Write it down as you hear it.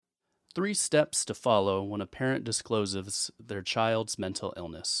3 Steps to Follow When a Parent Discloses Their Child's Mental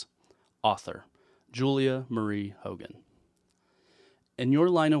Illness. Author, Julie Marie Hogan. In your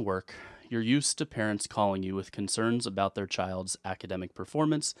line of work, you're used to parents calling you with concerns about their child's academic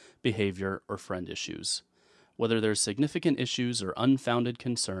performance, behavior, or friend issues. Whether there's significant issues or unfounded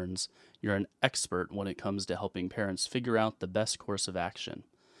concerns, you're an expert when it comes to helping parents figure out the best course of action.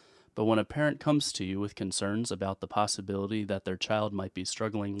 But when a parent comes to you with concerns about the possibility that their child might be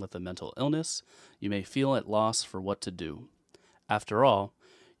struggling with a mental illness, you may feel at loss for what to do. After all,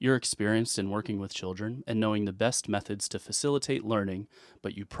 you're experienced in working with children and knowing the best methods to facilitate learning,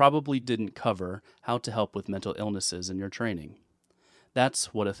 but you probably didn't cover how to help with mental illnesses in your training.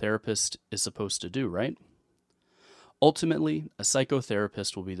 That's what a therapist is supposed to do, right? Ultimately, a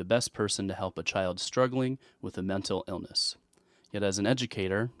psychotherapist will be the best person to help a child struggling with a mental illness. Yet as an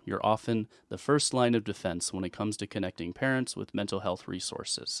educator, you're often the first line of defense when it comes to connecting parents with mental health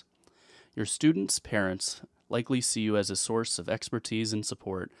resources. Your students' parents likely see you as a source of expertise and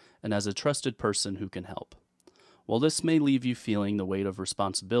support and as a trusted person who can help. While this may leave you feeling the weight of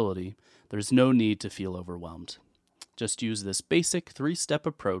responsibility, there's no need to feel overwhelmed. Just use this basic 3-step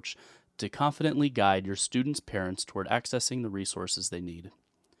approach to confidently guide your students' parents toward accessing the resources they need.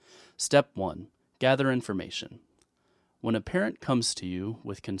 Step 1. Gather information. When a parent comes to you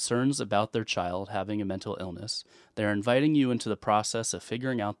with concerns about their child having a mental illness, they are inviting you into the process of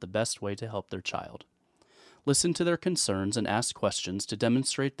figuring out the best way to help their child. Listen to their concerns and ask questions to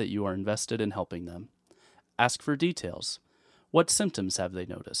demonstrate that you are invested in helping them. Ask for details. What symptoms have they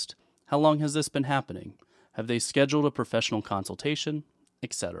noticed? How long has this been happening? Have they scheduled a professional consultation?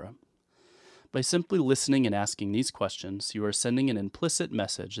 Etc. By simply listening and asking these questions, you are sending an implicit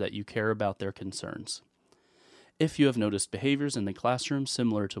message that you care about their concerns. If you have noticed behaviors in the classroom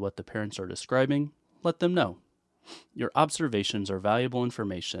similar to what the parents are describing, let them know. Your observations are valuable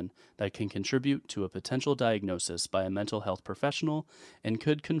information that can contribute to a potential diagnosis by a mental health professional and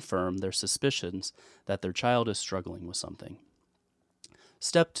could confirm their suspicions that their child is struggling with something.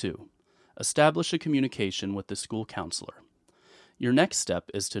 Step 2. Establish a communication with the school counselor. Your next step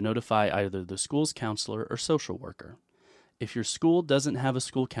is to notify either the school's counselor or social worker. If your school doesn't have a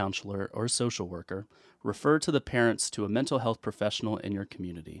school counselor or social worker, refer to the parents to a mental health professional in your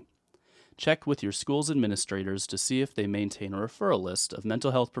community. Check with your school's administrators to see if they maintain a referral list of mental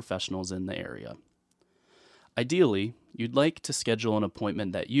health professionals in the area. Ideally, you'd like to schedule an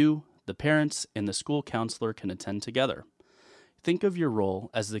appointment that you, the parents, and the school counselor can attend together. Think of your role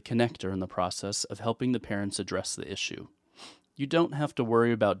as the connector in the process of helping the parents address the issue. You don't have to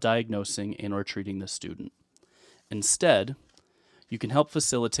worry about diagnosing and/or treating the student. Instead, you can help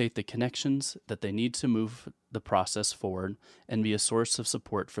facilitate the connections that they need to move the process forward and be a source of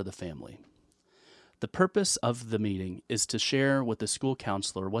support for the family. The purpose of the meeting is to share with the school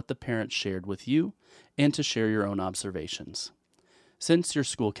counselor what the parents shared with you and to share your own observations. Since your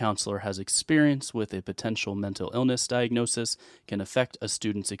school counselor has experience with a potential mental illness diagnosis can affect a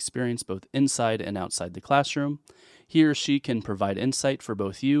student's experience both inside and outside the classroom, he or she can provide insight for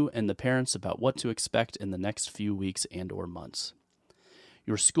both you and the parents about what to expect in the next few weeks and/or months.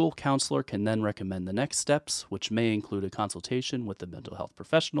 Your school counselor can then recommend the next steps, which may include a consultation with the mental health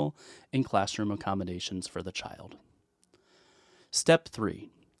professional and classroom accommodations for the child. Step 3.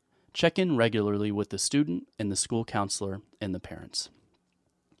 Check in regularly with the student and the school counselor and the parents.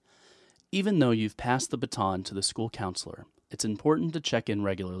 Even though you've passed the baton to the school counselor, it's important to check in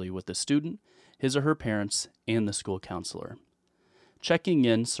regularly with the student, his or her parents, and the school counselor. Checking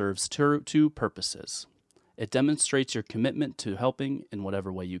in serves two purposes. It demonstrates your commitment to helping in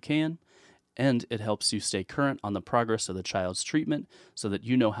whatever way you can, and it helps you stay current on the progress of the child's treatment so that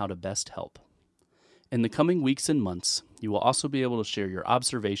you know how to best help. In the coming weeks and months, you will also be able to share your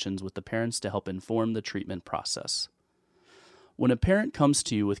observations with the parents to help inform the treatment process. When a parent comes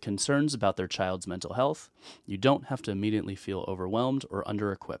to you with concerns about their child's mental health, you don't have to immediately feel overwhelmed or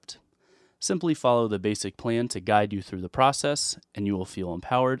under-equipped. Simply follow the basic plan to guide you through the process, and you will feel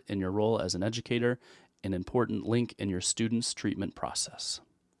empowered in your role as an educator, an important link in your student's treatment process.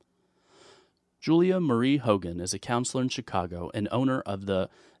 Julie Marie Hogan is a counselor in Chicago and owner of the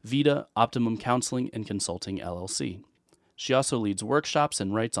Vita Optimum Counseling and Consulting, LLC. She also leads workshops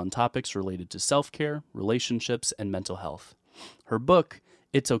and writes on topics related to self-care, relationships, and mental health. Her book,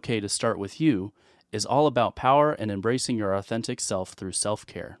 It's Okay to Start With You, is all about power and embracing your authentic self through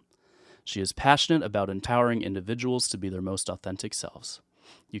self-care. She is passionate about empowering individuals to be their most authentic selves.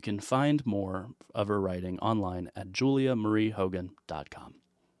 You can find more of her writing online at juliemariehogan.com.